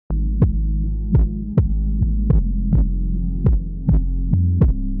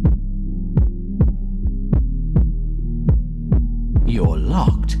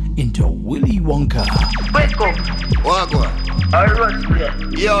into Willy Wonka. Wake up. Wagwan. I rush there.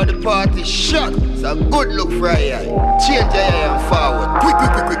 Yo, the party shot. It's a good look for you. Change your eye and forward. Quick.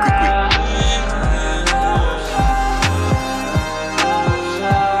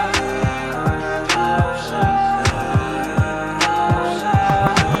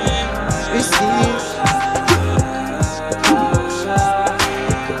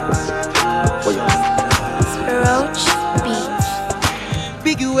 Roach Beach.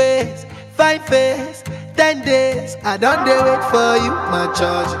 Big ways, 5 days, 10 days. I don't do it for you, my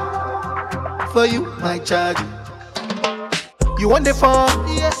charge. For you, my charge. You want the phone?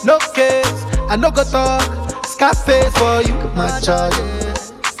 Yes. No case. I no go talk. Scarface for you, my charge.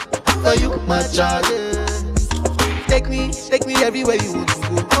 For you, my charge. Take me everywhere you want to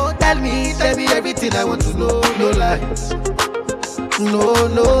go. Tell me everything I want to know. No lies. No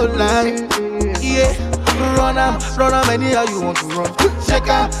lie. Yeah, run am anyhow you want to run. Check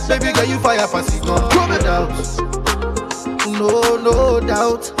out, baby girl, you fire pass it gun. No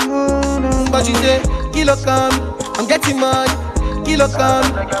doubt. But you say, kilo come, I'm getting money. Kilo come,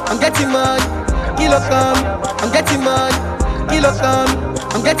 I'm getting money. Kilo come, I'm getting money. Kilo come,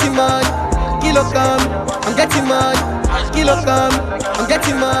 I'm getting money. Kilo come, I'm getting money. Kilo come, I'm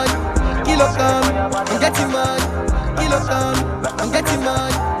getting money. Kilo come, I'm getting money. Kilo come, I'm getting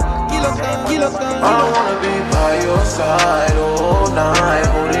money. Kilo come. I wanna be by your side all night,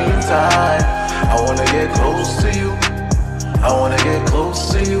 holding you tight. I wanna get close to you. I wanna get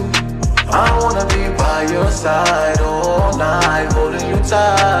close to you. I wanna be by your side all night, holding you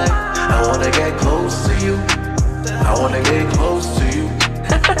tight. I wanna get close to you. I wanna get close to you.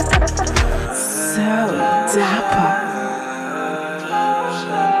 So dapper.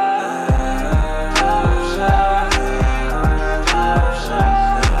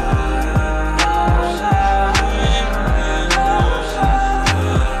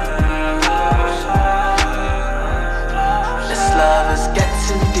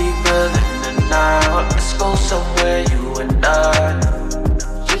 Somewhere you and I,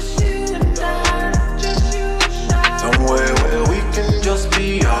 just you and I, just you and I. Somewhere where we can just be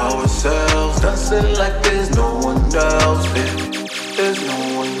ourselves, dancing like there's no one else. There's no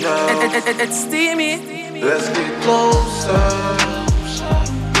one else. It's steamy. Let's get closer,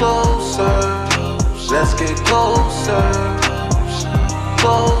 closer. Let's get closer,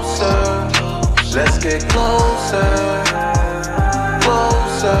 closer. Let's get closer,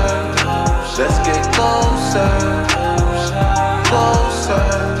 closer. Let's get closer, closer.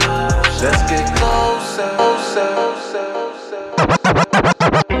 Let's get closer, closer.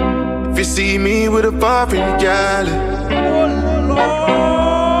 If you see me with a foreign gal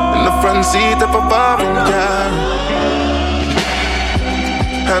in the front seat of a foreign gal,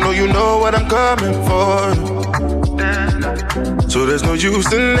 I know you know what I'm coming for. So there's no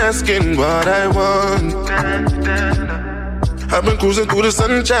use in asking what I want. I've been cruising through the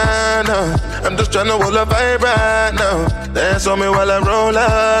sunshine now. I'm just trying to hold a vibe right now. Dance on me while I roll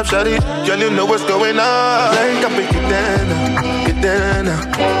up, shawty. Girl, you know what's going on. Like I'm get down now, get down now,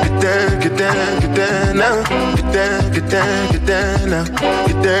 get down, get down, get down now, get down, get down, get down now,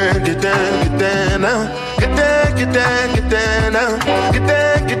 get down, get down, get down now, get down, get down, get down now, get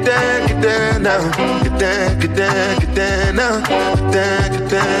down, get down, get down now, get down, get down, get down now, get down, get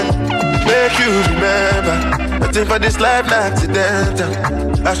down. Make you remember. Nothing for this life, not accidental.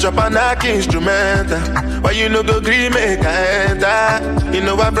 I strap a knock instrumental. Why you no go green, make I enter? You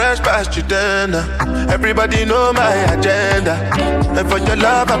know I brush past you then. Everybody know my agenda. And for your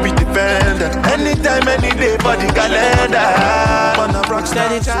love, I be defender. Anytime, any day for the calendar. On a rock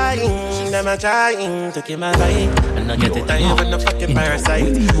steady trying, them a trying to keep my vibe. And I get it time for no fucking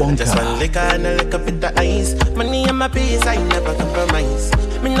parasite. Just one liquor and a little bit of ice. Money on my peace, I never compromise.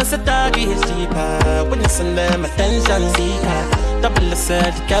 Me no say doggy is cheaper. When you send them attention seeker. Double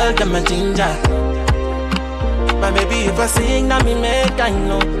said, girl, them a ginger. My baby, if I sing, that me make I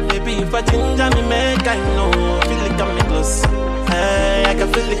know. Baby, if I ginger, me make I know. Feel it coming close. Hey, I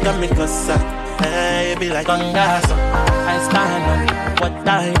can feel it coming closer. Hey, it be like Gongaso. I stand up, what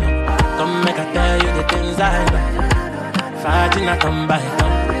I know. Come make I tell you the things I know. Fighting, I come by,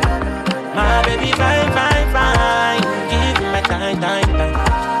 come. My baby, fine. Give me my time.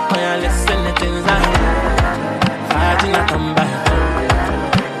 When you listen to things I know. Fighting, I come by, come.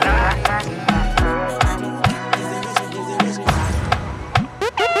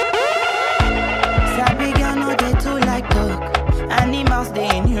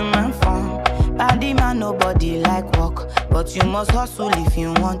 Nobody like work, but you must hustle if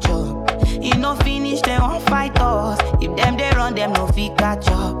you want job. You no finish, they won't fight us. If them they run, them no fit catch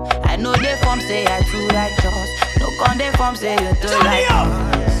up. I know they form say I too righteous. No con they form say you too like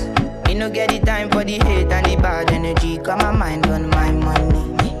us. no get the time for the hate and the bad energy. Got my mind on my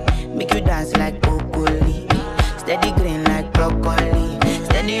money. Make you dance like broccoli. Steady green like broccoli.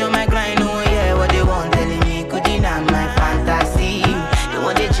 Steady on my grind, oh yeah, what they want telling me. Could deny my fantasy. They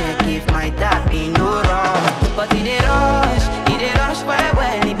want to check if my tap ain't no wrong. But it rush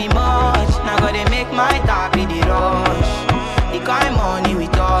well, it be much. Now gotta make my tap in the rush. The kind money we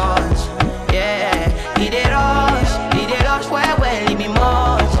touch, yeah. It rush well, it be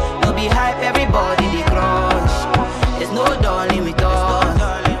much. No be hype, everybody they crush. There's no darling with us.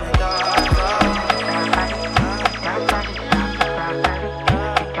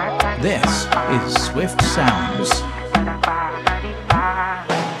 This is Swift Sounds.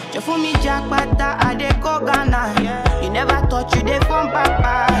 You fool me jackpata, I dey go Ghana. You never thought you dey from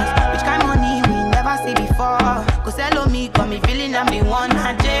papas. Which kind money we never see before. Cause hello me, got me feeling I'm the one.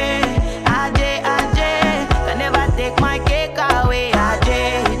 Ajay. Can never take my cake away.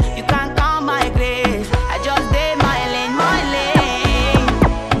 Ajay, you can't count my grace. I just did my lane.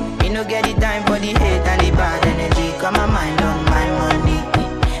 You no get the time for the hate and the bad energy. Got my mind on my money.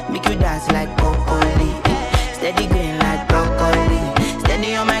 Make you dance like broccoli. Steady green like broccoli.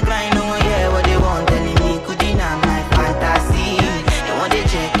 Steady on my grind, oh yeah, what they want telling me. Could deny my fantasy. They want to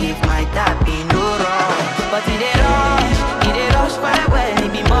check if my tap ain't no wrong. But it rush well,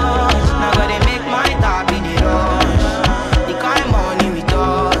 it be much. Now gotta make my tap in the rush. The kind money we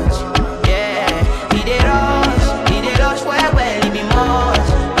touch, yeah. It rush well, it be much.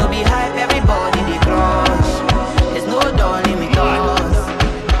 No be hype, everybody they crush. There's no darling with us.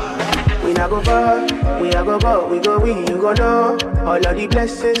 We not go far, we a go, we go win, you go know. All of the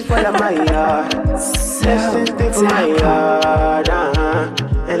blessings fall on my yard. Blessings stay for my yard,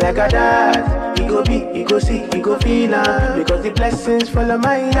 And like a dad, you go be, you go see, you go feel because the blessings fall on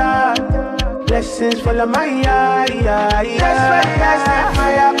my yard. Blessings fall on my yard, That's why I set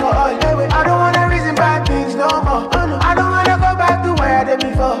my alcohol. I don't wanna reason bad things no more. I don't wanna go back to where I did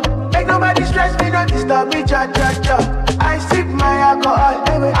before. Make nobody stress me, don't disturb me, cha. I sip my alcohol.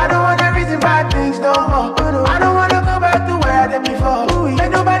 I don't wanna reason bad things no more. I don't wanna go back to where I did before.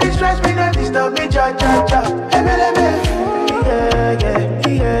 Make nobody stress me, don't disturb me, cha.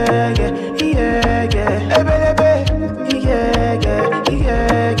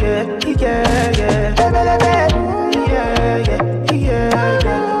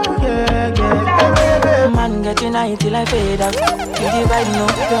 Man getting high till I fade out. You divide no,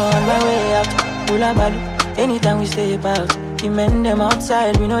 you're on my way out. Pull balu, anytime we stay out. The men them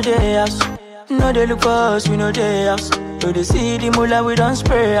outside, we know they house. No they look for us, we know they house. So they see the mullah, we don't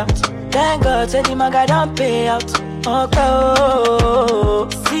spray out. Thank God, said the maga don't pay out. Okay,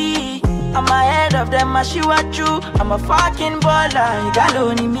 see, I'm ahead of them, I see what you. I'm a fucking baller, you got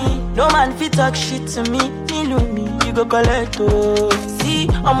only me. No man fit talk shit to me, me, you go collect oh. See,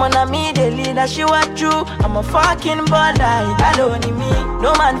 I'm on a me, they lead, I see what you. I'm a fucking baller, you got only me.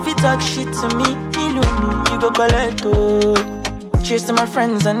 No man fit talk shit to me, you go collect oh. Cheers to my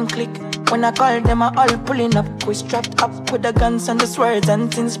friends and click. When I call them, I all pulling up. We strapped up with the guns and the swords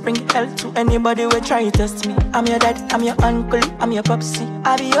and things. Bring hell to anybody who try to test me. I'm your dad, I'm your uncle, I'm your popsy.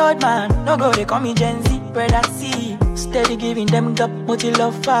 I be old man, no go, they call me Gen Z. Brother C, steady giving them gap, multi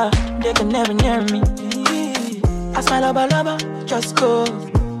love far. They can never near me. I smile lover, just go.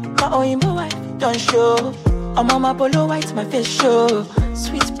 My Oimbo wife, don't show. I'm on my polo white, my face show.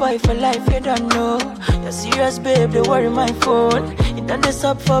 Sweet boy for life, you don't know. You're serious, babe, they worry my phone. You done this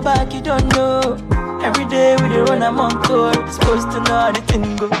up for back, you don't know. Every day we dey run, I'm on tour. Supposed to know how the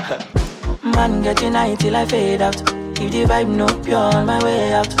thing go. Man getting high till I fade out. If the vibe no pure on my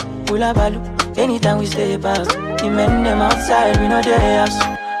way out. Pull balu, anytime we stay about. The men them outside, we know they house.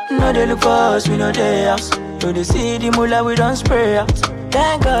 No they look for us, we know they house. So they see the mullah, we don't spray out.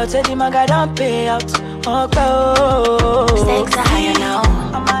 Thank God, said the maga don't pay out. Okay. Stakes are higher now.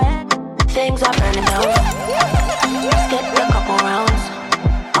 Things are burning out. Skipped a couple rounds.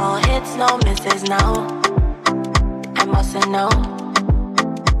 All hits, no misses now. I mustn't know.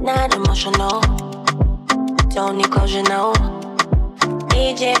 Not emotional. Don't need closure, no.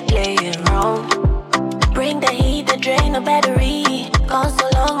 DJ play it wrong. Bring the heat, the drain the battery. Gone so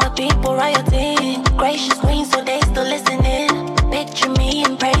long, my people rioting. Gracious queen, so they still listening. Picture me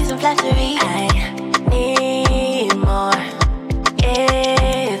in praise and flattery. I need more.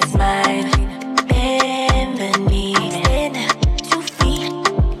 It's mine. Bend the knees. Stand 2 feet.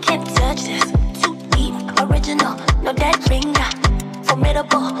 Can't touch this. Too deep. Original. No dead finger.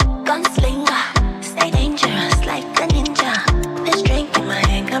 Formidable. Gunslinger. Stay dangerous like a ninja. This drink in my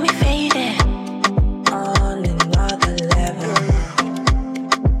hand got me faded. On another level.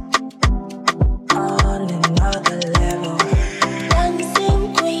 On another level.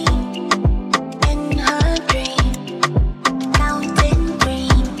 Dancing queen.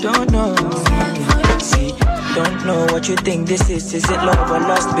 Don't know what you think this is. Is it love or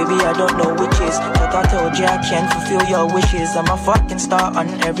lust? Baby, I don't know which is. Thought I told you I can't fulfill your wishes. I'm a fucking star on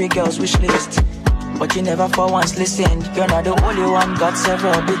every girl's wish list. But you never for once listened. You're not the only one, got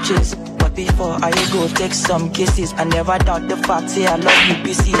several bitches. But before I go take some kisses, I never doubt the fact, say I love you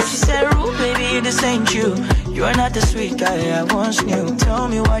pieces. She said, "Rude, baby, this ain't you. You're not the sweet guy I once knew. Tell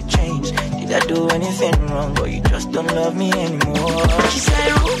me what changed. Did I do anything wrong, or you just don't love me anymore?" She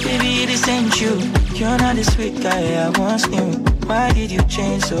said, "Rude, baby, this ain't you. You're not the sweet guy I once knew. Why did you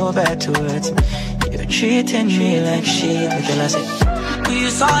change so bad towards me? You're treating me like shit." Until I said, "You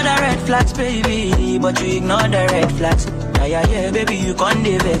saw the red flags, baby, but you ignored the red flags. Yeah, baby, you can't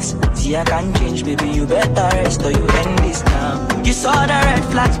vex. See, I can't change, baby, you better rest or you end this now. You saw the red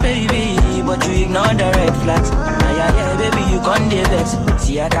flags, baby, but you ignored the red flags. Yeah, baby, you can't vex.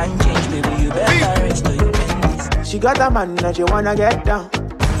 See, I can't change, baby, you better rest or you end this now." She got a man and she wanna get down.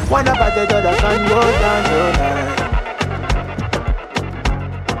 Wanna party till the sun goes down tonight.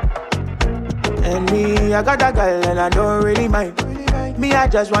 And me, I got a girl and I don't really mind. Me, I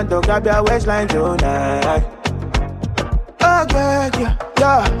just want to grab your waistline tonight. Oh,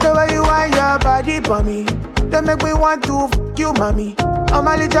 yeah. The way you want your body for me, they make me want to fuck you, mommy. I'm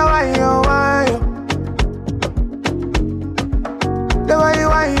a little wine, you wine. The way you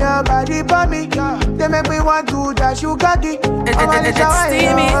want your body for me, they make me want to dash you cocky. I'm a little wine,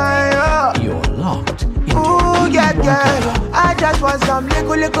 you wine. You're locked into Ooh, yeah. I just want some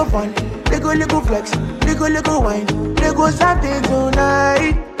little fun, little flex, little wine, little something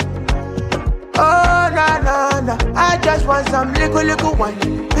tonight. Oh, no. I just want some little wine,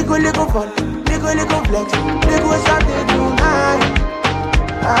 little fun, little flex, little something tonight.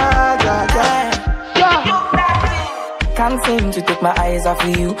 Can't seem to take my eyes off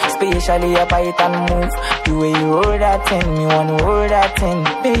of you, especially up I and move. The way you hold that thing, me wanna hold that thing.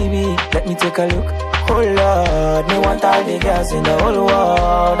 Baby, let me take a look. Oh Lord, me want all the girls in the whole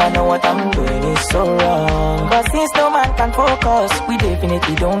world. I know what I'm doing is so wrong, but since no man can focus, we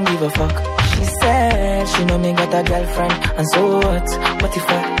definitely don't give a fuck. She said she know me got a girlfriend, and so what? What if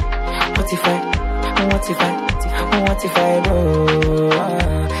I do?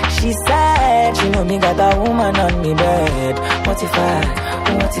 She said she know me got a woman on me bed. What if I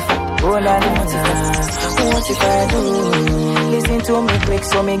do? Listen to me quick,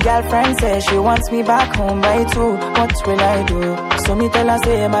 so me girlfriend says she wants me back home by 2. What will I do? So me tell her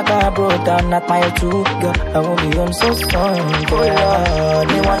say my car broke down, not my 2. Girl, I won't be home so soon. Oh Lord,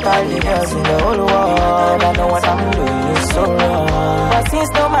 me want all the girls in the whole world. I know what I'm doing is so wrong, but since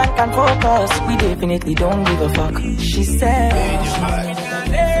no man can focus, we definitely don't give a fuck. She said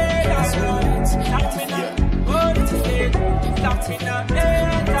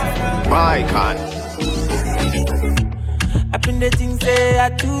My God. Up in the things say I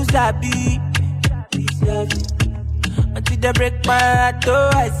too sabi. Until they break my heart, oh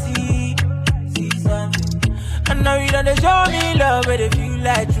I see. And now you done they show me love, but they feel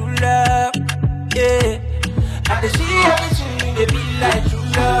like true love. Yeah. And they see everything, they feel like true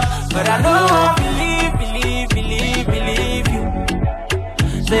love. But I know I believe you.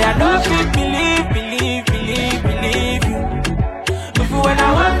 Say I know I believe you. Before when I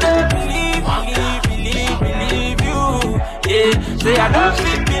want to believe you. Yeah, say I don't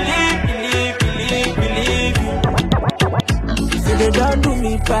believe you. Say they don't do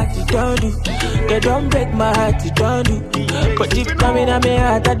me back, they don't do. They don't break my heart, they don't do. But deep down in my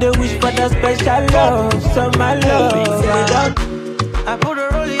heart, I do wish for that special love. So my love, they don't. I put a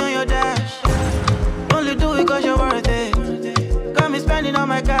rollie on your dash. Only do it cause you're worth it. Got me spending all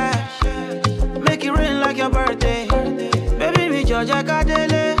my cash. Make it rain like your birthday. Baby, me Georgia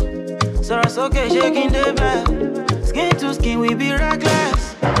Kadele. So it's okay, shaking the bed. Skin to skin, we be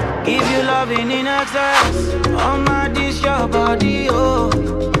reckless. Give you loving in excess. On my dish, your body, oh.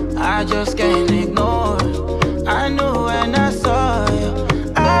 I just can't ignore. I knew when I saw you,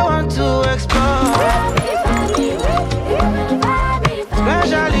 I want to explore.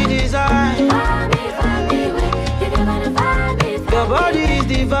 Specially designed. Your body is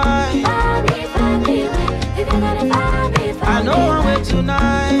divine. I know I'm way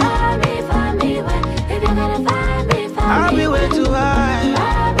tonight. I'll be way too high.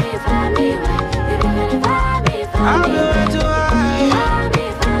 I'll be way too high.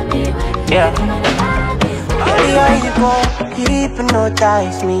 Yeah.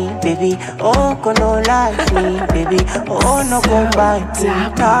 Hypnotize me, baby. Oh, no like me, baby. Oh, no go by me,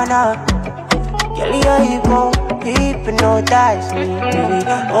 Tana. Hypnotize me, baby.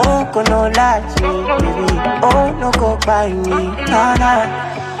 Oh, no like me, baby. Oh, no go by me, Tana.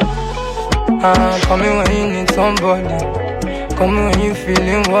 Call me when you need somebody. Call me when you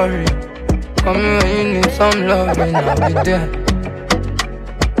feeling worried. Call me when you need some love and I'll be there.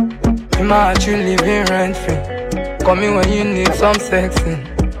 In my heart you living rent free. Call me when you need some sexing.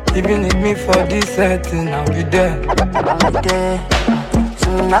 If you need me for this setting, I'll be there. I'll be there.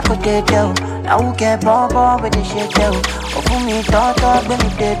 Soon I could get down. Now who get bomb with the shit down. Oh, for me, talk, when me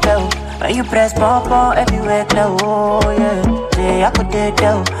dead down. When you press bomb everywhere, glow, oh yeah. Say I could get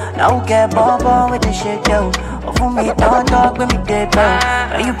down. Now who get bomb with the shit down. Oh, for me, talk, when me dead down.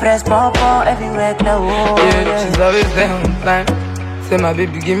 When you press bomb everywhere, glow, oh yeah. She's always there on time. Say my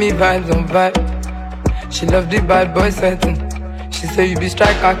baby give me vibes on vibe. She love the bad boy setting. She say you be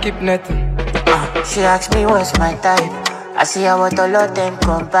striker, keep netting. She asked me what's my type. I see how what all of them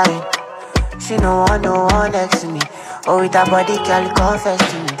combine. She no one next to me. Oh, with her body, girl, confess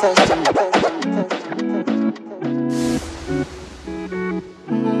to me.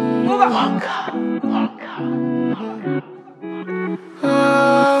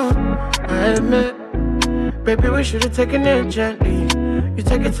 I admit, baby, we should've taken it gently. You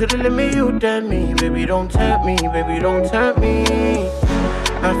take it to the limit, you damn me. Baby, don't tempt me, baby, don't tempt me.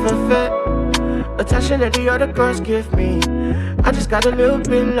 I forfeit attention that the other girls give me. I just got a little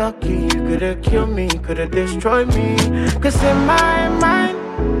bit lucky. You could've killed me, could've destroyed me. Cause in my mind,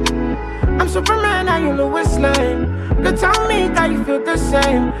 I'm Superman and you Lois Lane. You tell me that you feel the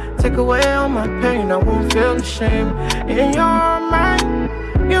same. Take away all my pain, I won't feel ashamed. In your mind,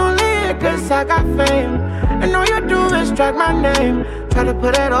 you only here cause I got fame. And all you do is drag my name. Try to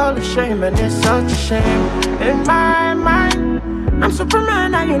put it all to shame, and it's such a shame. In my mind, I'm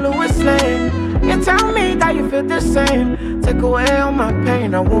Superman and you Lois Lane. You tell me that you feel the same. Take away all my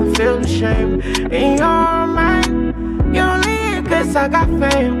pain, I won't feel ashamed. In your mind, you only here cause I got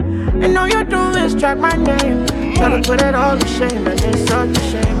fame. And all you do is drag my name. Try to put it all to shame, and it's such a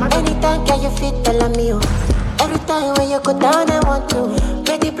shame. Anytime can you fit tell me you. Every time when you go down I want to.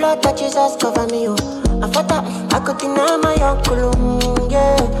 Pray the blood that Jesus cover me you. I thought that I could deny my uncle,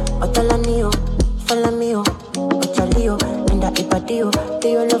 yeah. But tell me you, follow me you. But you Leo, and that ibadi you. Do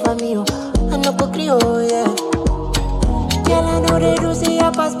you love me you? I no go clear, yeah. Girl, I know they do see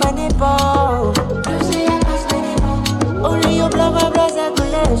you pass by the ball. Only you blow my blood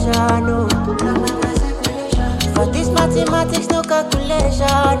circulation, no. For this mathematics, no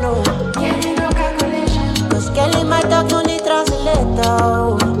calculation, no. Cause Kelly, my dog, no need translator,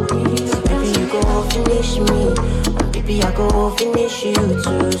 oh. So baby, you go finish me. And baby, I go finish you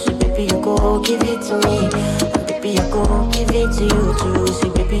too. So baby, you go give it to me. And baby, I go give it to you too. So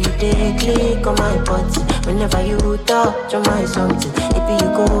baby, you take click on my butt. Whenever you touch on my something. Baby, you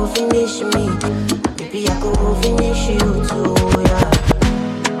go finish me. Baby, I go finish you too, yeah.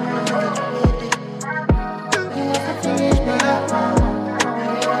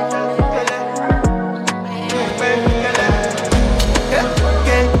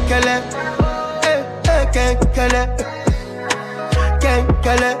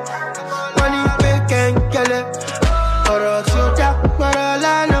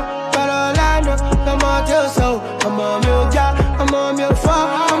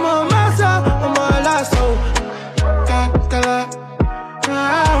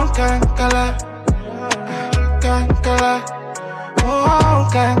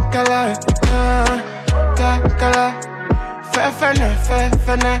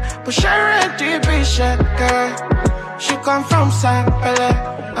 But she ready be shaker. She come from Sapele,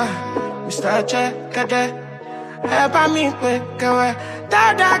 Mr. Checkade. Help me quick away.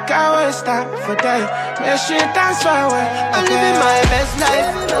 Dada can't stop for day. Make she dance for away. I'm living my best life.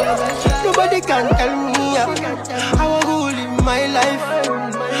 Nobody can tell me up. I want to live my life.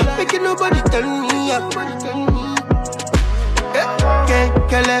 Making nobody tell me up. Can't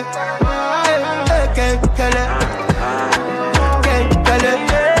kill it. Can't kill it.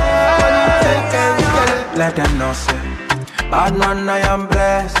 Let them know, say, bad man, I am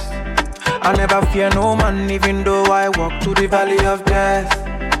blessed. I never fear no man, even though I walk through the valley of death.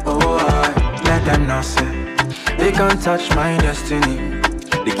 Oh, let them know, say, they can't touch my destiny.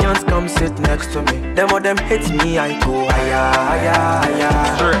 They can't come sit next to me. Them or them hit me, I go higher, higher,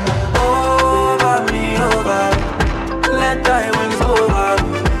 higher. Over me, over. Let thy wings over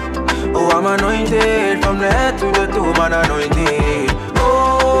me. Oh, I'm anointed from the head to the toe, man, anointed.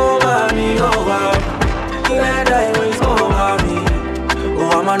 Over me, over. Let thy wings over me. Oh,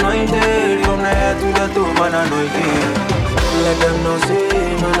 I'm anointed from the head to the toe, man, anointed. Let them know, say,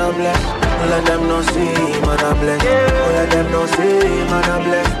 man, I'm blessed. Let them know, say, man, I'm blessed. Oh, let them know, say, man, I'm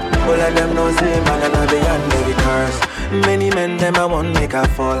blessed. Oh, let them know, say, man, I'm beyond every curse. Many men, them, I won't make a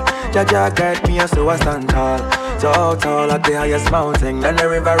fall. Jaja guide me, so I stand tall. So tall at the highest mountain. And the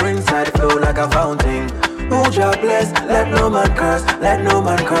river inside flow like a fountain. Who Jah bless? Let no man curse. Let no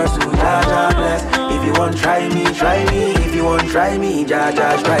man curse. Who Jah bless? If you want try me, try me. If you want try me, Jah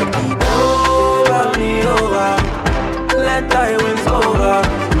strike me. Over me, over. Let thy wings over.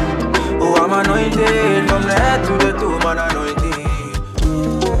 Oh, I'm anointed from the head to the toe, man anointed.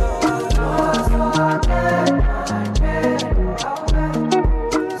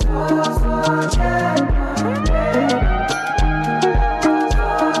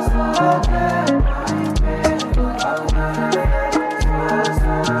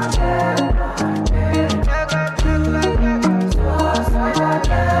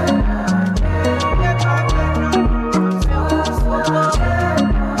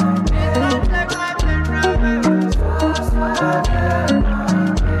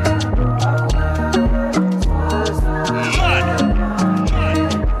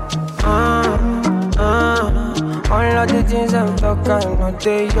 I'm not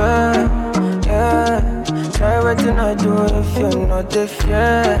there, yeah. Try what I do if you're not there,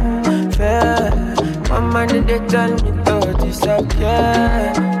 fair. My mind they tell me to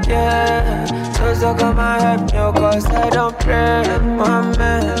disappear, yeah. So come and help me, cause I don't pray, my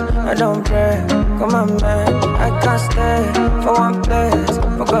man, I don't pray. Come on, man, I can't stay for one place,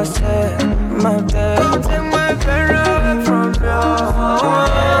 for God's sake, my day. Don't take my friend away from you.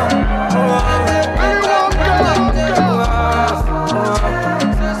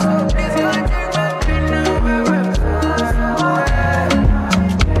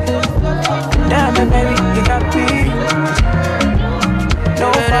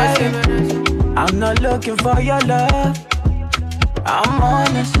 I'm not looking for your love, I'm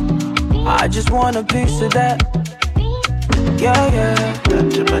honest. I just want a piece of that. Yeah.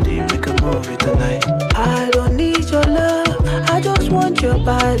 Touch your body, make a movie tonight. I don't need your love, I just want your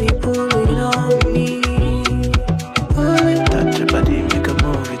body pulling on me. Touch your body, make a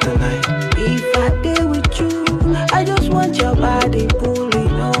movie tonight. If I did with you, I just want your body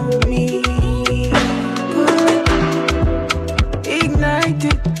pulling on me. Ignite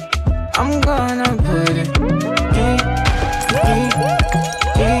it, I'm gonna put it yeah.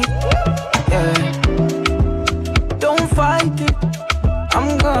 Don't fight it,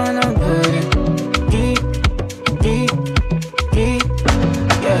 I'm gonna put it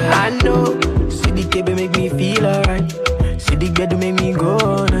yeah. I know, see the table make me feel alright. See the bed make me go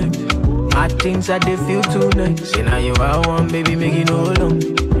all night. My things I they feel tonight. See now you I want, baby, make it no long.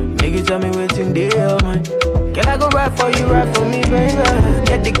 Make it tell me waiting day or mine. Can I go ride for you, ride for me, baby?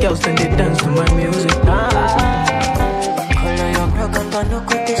 Get the girls and they dance to my music. Color your broken, no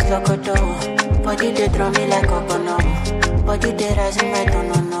quick this locoto. Body they draw me like a bono. Body they rising my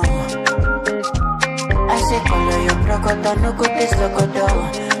don't know. I say color your broken, no quick this locoto.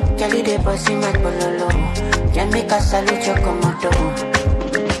 Kelly they bossy my pololo. Can make a salute your commando.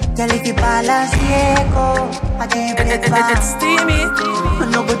 Kelly if you balance Diego, I give you breakfast. It's steamy.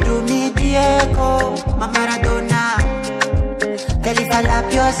 No go do me Diego, my Maradona. Kelly if I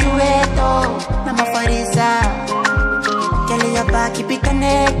lap your sueto, na ma farisa. Kelly your back keep it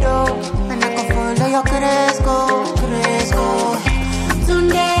connected, and I can follow your cresco.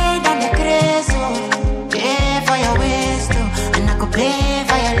 Sunday down the cresco, pay for your waist, and I could pay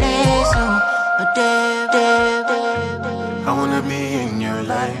for your lace. I wanna be in your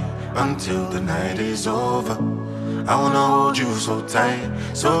life until the night is over. I wanna hold you so tight,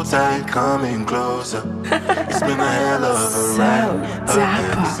 coming closer. It's been a hell of a ride,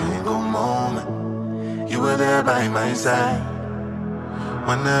 every single moment. You were there by my side.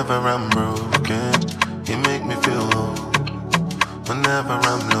 Whenever I'm broken, you make me feel whole. Whenever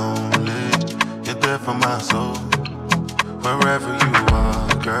I'm lonely, you're there for my soul. Wherever you are,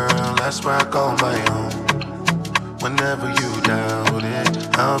 girl, that's where I call my own. Whenever you doubt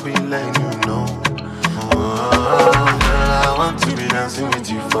it, I'll be letting you know. Oh, girl, I want to be dancing with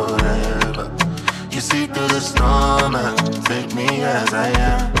you forever. You see through the storm and take me as I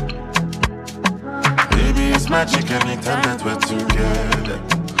am. Baby, it's magic anytime that we're together.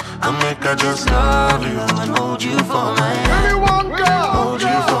 I'll make I just love you and hold you for my hand. Hold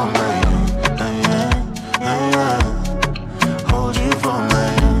you for my hand. Hold you for my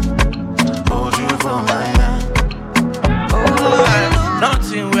hand. Hold you for my hand.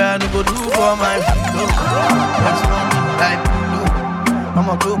 Nothing where I no go do for my pillow. That's for me like pillow. I'm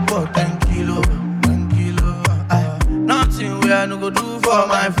a go for 10 kilo. Nothing where I no go do for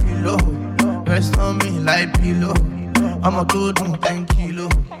my pillow. Rest on me like pillow. I'm a go do 10 kilo.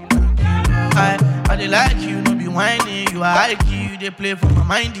 I dey like you, no be whiny. You are high key, you dey play for my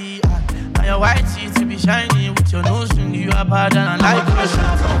mindy. And your white teeth be shiny with your nose ring. You are bad and I like you.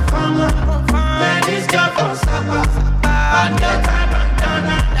 Man, this girl from Sapa. Bad girl, time and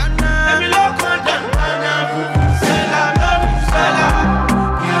dana. Let me look on dana.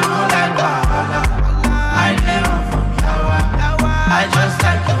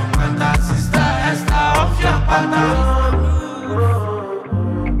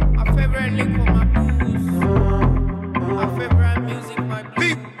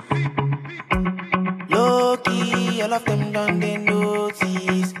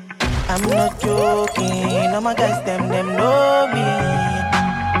 joking. All my guys, them know me.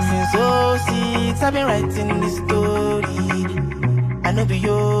 Since 06, I've been writing this story. I know be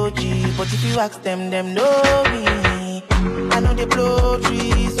OG, but if you ask them know me. I know they blow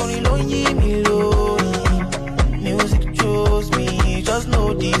trees, only lonely me lonely. Music chose me, just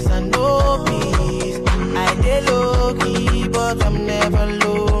know this and know peace. I dey low key, but I'm never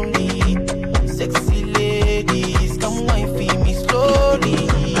lonely. Sexy ladies, come wine for me slowly.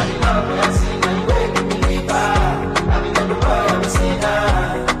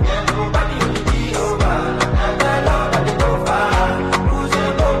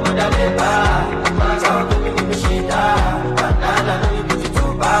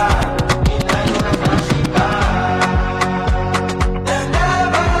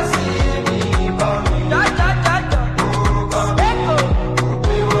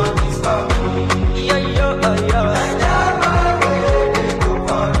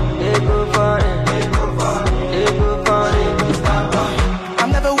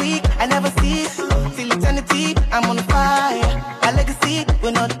 I'm on fire, my legacy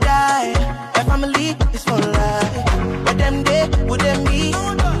will not die. My family is for life. But them day, would them be?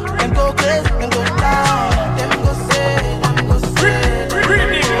 Them go crazy, them go die. Them go say.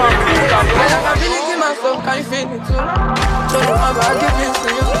 I'm feeling in myself, can you feel it too? Don't know how I give it to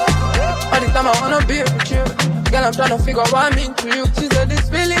you. All the time I wanna be with you. Girl, I'm trying to figure what I mean to you. She said this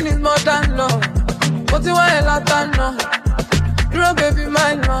feeling is more than love. But you want a lot of love. You're baby,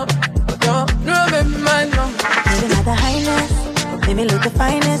 my love. You're baby, my love. Living at the highness, let me look the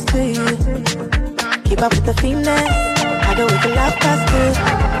finest to you. Keep up with the finesse, I go with the love past too.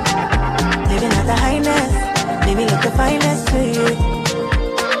 Living at the highness, let me look the finest to you.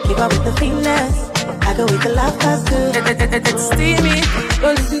 Keep up with the finesse, I go with the love past too. It's steamy,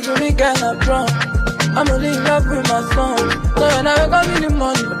 don't listen to me, girl, I'm drunk. I'm only in love with my song. So when I wake up in the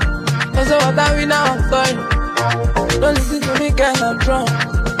morning, I say what I win now, I'm sorry. Don't listen to me, girl, I'm drunk.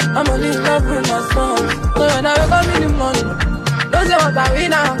 I'm only in love with my song. So when I wake up in the morning, don't say what I win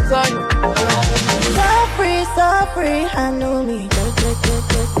now, I'm sorry. So free, I know me.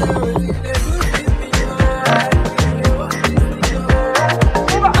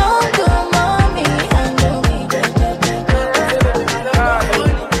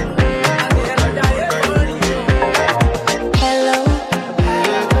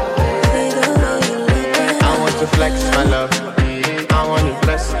 Flex my love, I want to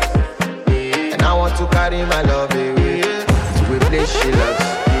bless, and I want to carry my love away to a place she loves.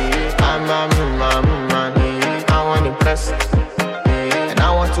 I'm a man, I want to bless, and I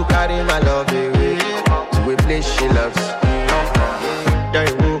want to carry my love away to a place she loves.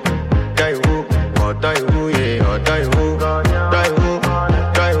 Die who, or die who, yeah, or die who, die who,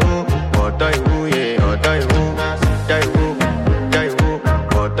 or die who, yeah, or die who, die who,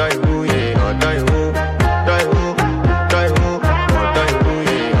 or die who, yeah, or die who.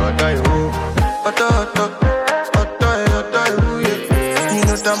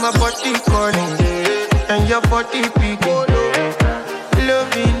 My body calling, and your body beating.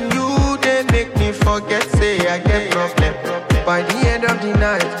 Loving you, they make me forget, say I get problem. By the end of the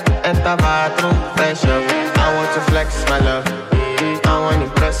night, enter bathroom, fresh up. I want to flex my love, I want to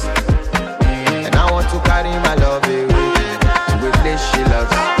impress, and I want to carry my love away to a place she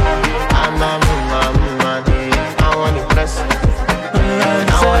loves. I'm a man, I want to impress, and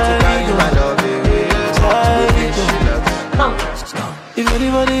I want to carry my love away to a place she loves. If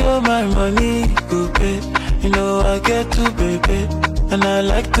anybody owe my money, go pay. You know I get to baby, and I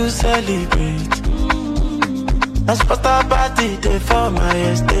like to celebrate. I spot a party day for my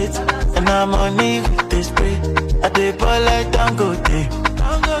estate, and I'm on it with this spray. I dey ball like Dangote.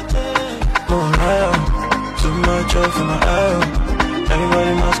 More royal, too much off in my eye.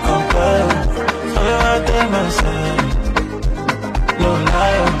 Everybody must compare. Follow out there myself. No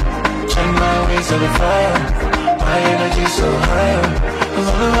liar, shine my ways to the fire. My energy so high, I'm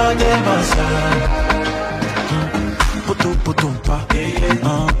all around there myself. Putum-pa,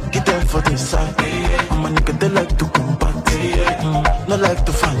 get them for this side. I'm a nigga, they like to combat. No like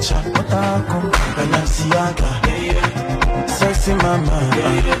to function. Balenciaga, sexy mama.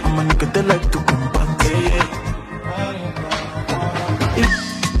 I'm a nigga, they like to combat.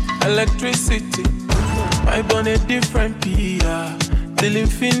 Electricity, I burn a different PR. Till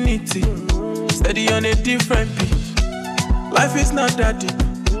infinity, steady on a different beat. Life is not that deep.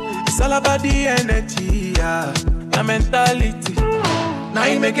 It's all about the energy, yeah. Your mentality. Now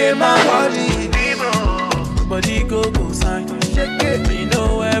you make it my body. Body go sign. You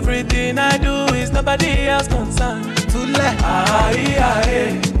know everything I do is nobody else concerned. To let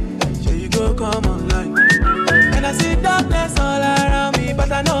so you go come online. And I see darkness all around me,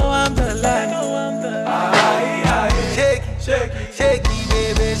 but I know I'm the light.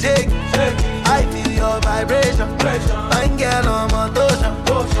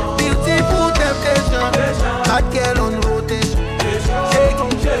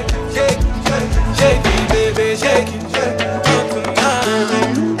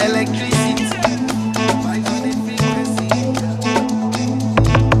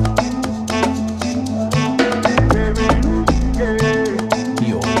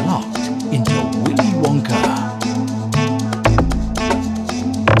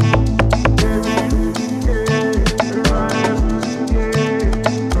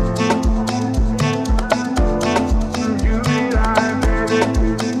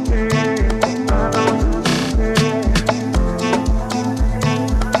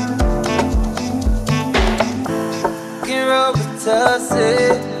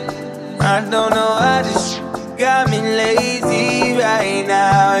 yeah. I don't know how this got me lazy right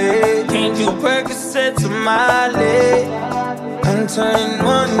now, yeah. Can't do Percocet to my leg. I'm turning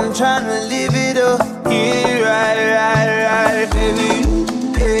one, trying to live it up. Yeah, right, baby.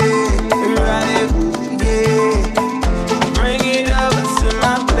 Yeah, right, yeah. Bring it over to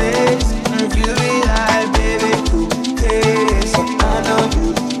my place. You be like, baby, yeah. So I know you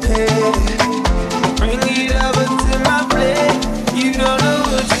pay. Bring it over to my place. You don't know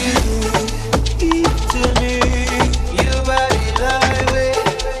what you do to me. Your body lightweight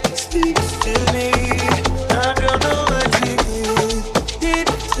speaks to me. I don't know what you did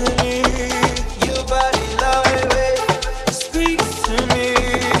to me. Your body lightweight speaks to me.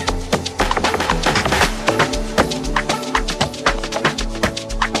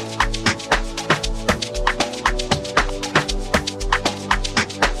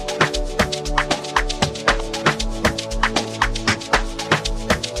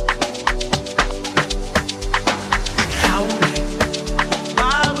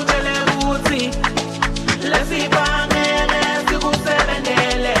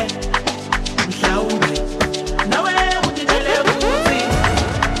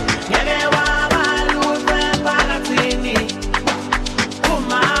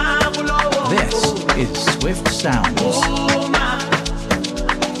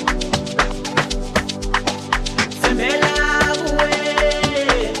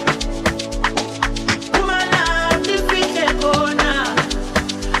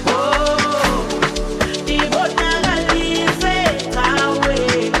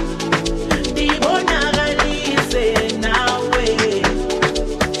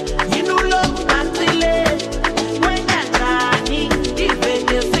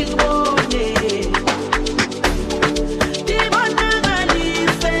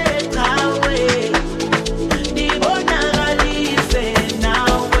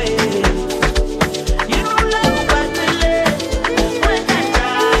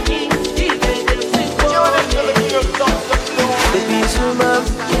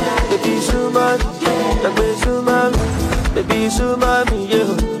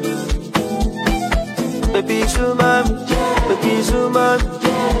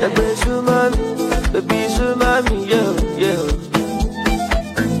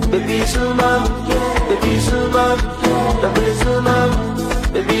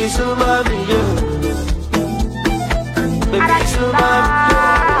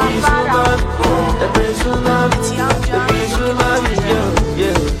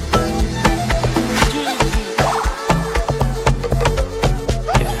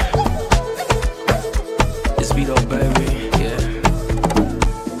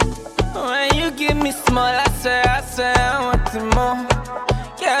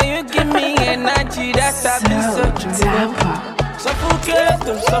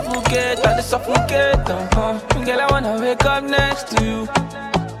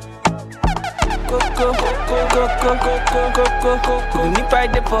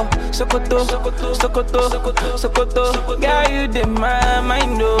 Sokoto, girl, you the mind,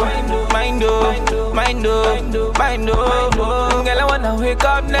 girl, I wanna wake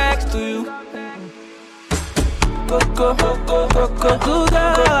up next to you. Coco,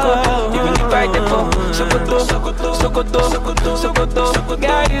 you really fight the for Sokoto,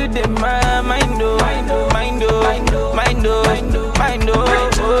 girl, you the mind,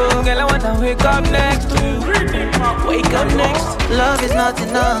 girl, I wanna wake up next to you. Wake up next. Love is not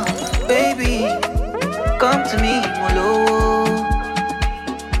enough, baby. Come to me, Molo.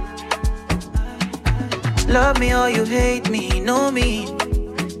 Love me or you hate me, know me.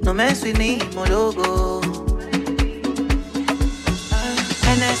 No mess with me, Mologo.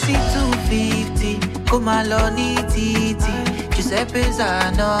 NSC 250, Kumaloni Titi. Giuseppe's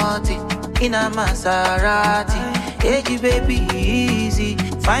a naughty, in a Maserati. Hey, baby, easy.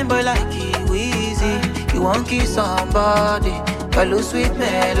 Fine boy like you, Weezy. You won't kiss somebody, follow sweet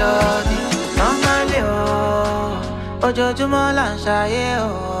melody. Normally, oh, ojoojúmọ́ là ń ṣayé, oh,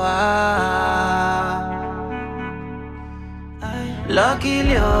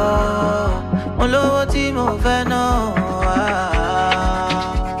 Luckily, oh, mo lówó tí mo fẹ́ náà,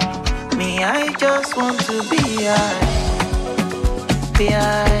 Me, I just want to be high.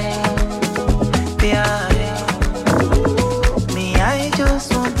 Me, I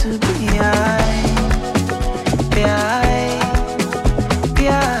just want to be high.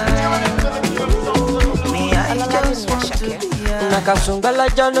 Nakasungala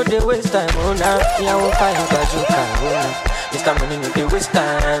no dey waste time, oh nah. Me I won't find bazooka, oh nah. Mr. Money no dey waste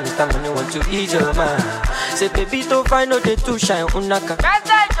time, Mr. Money want to ease your mind. Say baby don't find no dey too shine, unaka.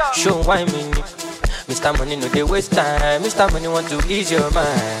 Show why me. Mr. Money no dey waste time. Mr. Money want to ease your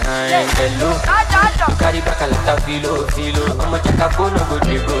mind. Hello, you carry back a lot of filo. I'ma check a phone, no go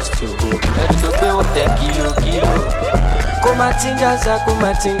dey ghost you. Ready to pay what 10 kilo. Kumatingaza.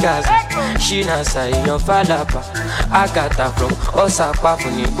 Shina sa iyan falapa. Agata from Osapa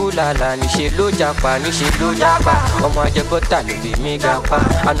funi bulala. Nishe lo japa. Omo aje bota lo be me gapa.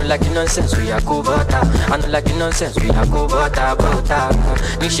 I no like the nonsense we a go butter.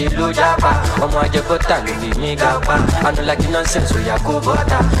 Nishe lo japa. Omo aje bota lo be me gapa. I no like the nonsense we a go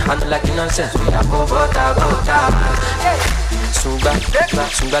butter. Sunga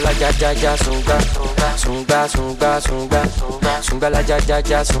la ja sunga la ja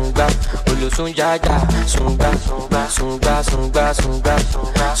sunga olo sunga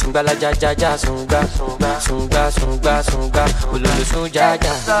la ja sunga olo sunga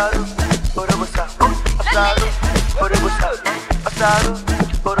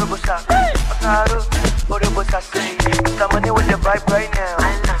Mr. Money with the vibe right now.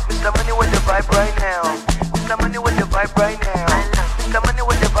 Mr. Money with the vibe right now. Mr. Money with the vibe right now. Mr. Money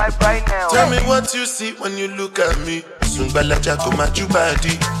with the vibe right now. Tell me what you see when you look at me. Sungbalaja go my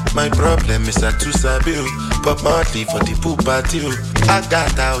body. My problem is I too sabi o. Pop Marley for the pool party o.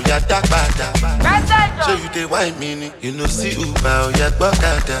 Agata o ya dagbada. Show you the wine meaning. You know see Uber o ya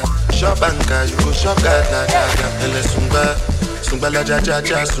gbokada. Shop anka you go shop gada. Ele Sungbalaja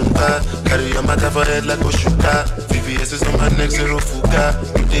sumba. Carry your matter for head like Oshuka. VVS is on my neck, zero fuga.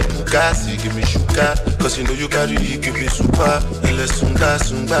 You dey Bugatti, give me sugar. Cause you know you carry, you give me super. Ele sunga.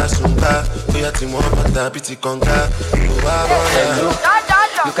 Oya ti mo pata biti konga. Hello,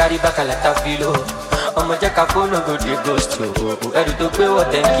 you carry back a lot of filo. I'ma check a phone, no go dey ghost you. Ready to pay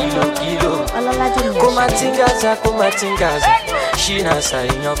what 10 kilo. Kumatingaza. Shina sa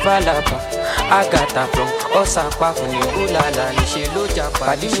iyan falapa. Agata from Osapa funi bulala. Nishe lo japa.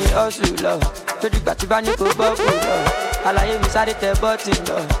 Padi mi hustle lọ. Tó dìgbà tí bá ní kó bọ́ kó lọ. Àlàyé mi sáré tẹ bọ́tì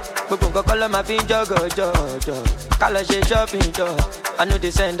lọ. Gbogbo nǹkan kọ́ ló máa fi ń jọ́gọ̀jọ́. Ká lọ ṣe shopping jọ. I know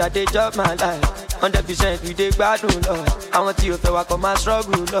they send that they chop my life. 100% we dey gbádùn lọ. Àwọn tí o fẹ́ wa kọ́ máa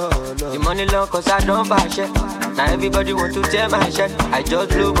struggle lọ. The money long cause I don't fashion. Now everybody want to tear my shirt. I just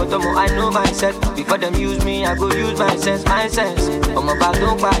blow but I know myself. Before them use me, I go use my sense. Ọmọ bá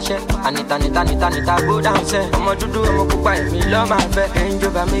tó ń pàṣẹ. Anita go down sẹ́. Ọmọ dúdú ọmọ pupa èmi lọ́ máa fẹ́.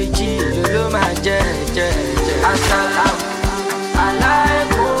 Ẹ̀ńjọba méjì èlò ló máa jẹ́. Asalaam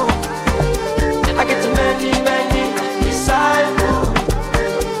alaikum. I get many disciples.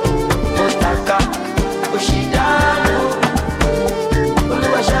 Motaka Oshidano.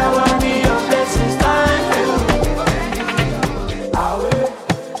 Olúwa shower me your blessings, thank you.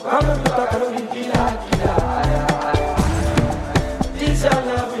 This your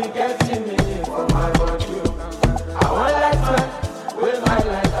love we getting me for my body. I want like fun with my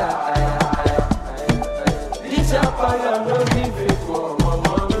life. This your fire no give it for my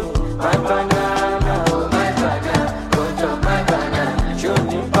mommy. My banana, my banana, go to my banana. Show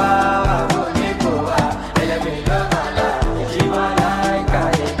me power, go me power. Let me love my life. She want like I,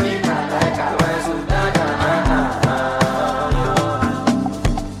 be my like I was so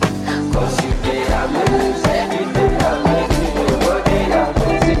cause you day I lose, every day I make you. Every day I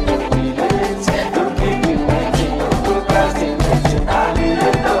visit you, don't keep me making no procrastination. I need to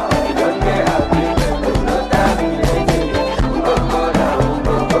know, you don't get happy, you don't have me lately.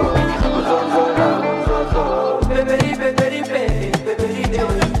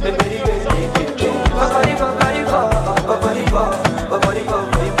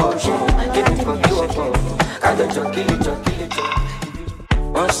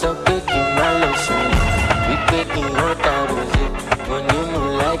 Wọ́n sọ pé kí n má lọ sùn, wípé kí n má ta rosé. Mo ní mo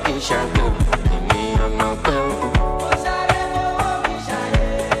láìkí ṣàgbọ̀, èmi ọmọ pẹ́ o.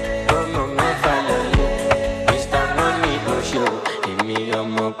 Ọmọ mẹ́fà lọ́lẹ̀, Mr. Money ló ṣe o, èmi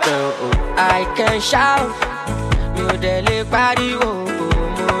ọmọ pẹ́ o. I can shout, mi ò dẹ̀ lè pariwo,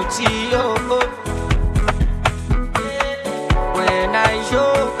 mo ti yó. When I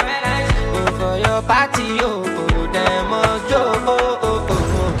show, go for your party, dem must go.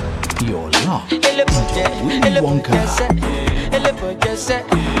 You're locked into Willy Wonka.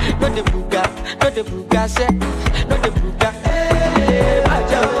 No de buga, no de buga.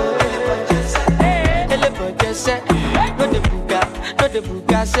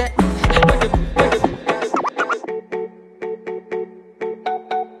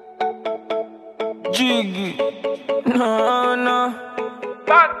 Jiggy, no.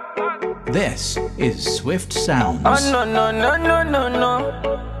 This is Swift Sounds. Oh no.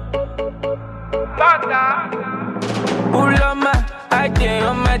 Ulama, I dey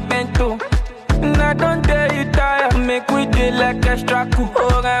on my bento. And I don't tell you tired. Make we do like extra cool.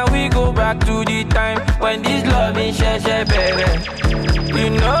 Oh, and we go back to the time when this love is share, baby. You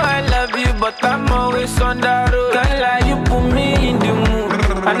know I love you, but I'm always on the road. Can't lie, you put me in the mood,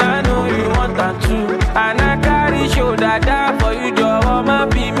 and I know you want that too. And I carry shoulder down for you, Joe. My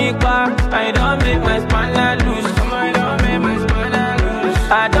be me back. I don't make my spine loose. I don't make my spine loose.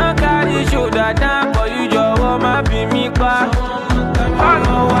 I don't carry shoulder down for you, Joe. My be me back. I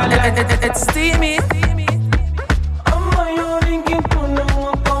know I like it's steamy. I'm on your thinking, no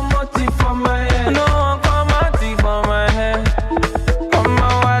one come out for my head. No one come out for my head. I'm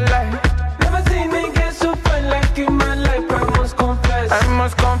on life. Never seen me get so fine like in my life. I must confess. I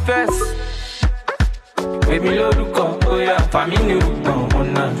must confess. Baby, loruko, oh yeah, family loruko, oh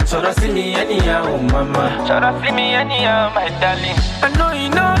nah. Shoulda see me anyhow, oh mama. Shoulda see me anyhow, my darling. I know you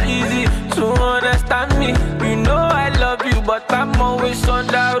know easy to understand me. You know I love you, but I'm always on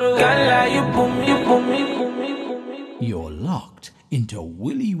the road. Can't lie, you put me. You're locked into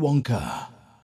Willy Wonka.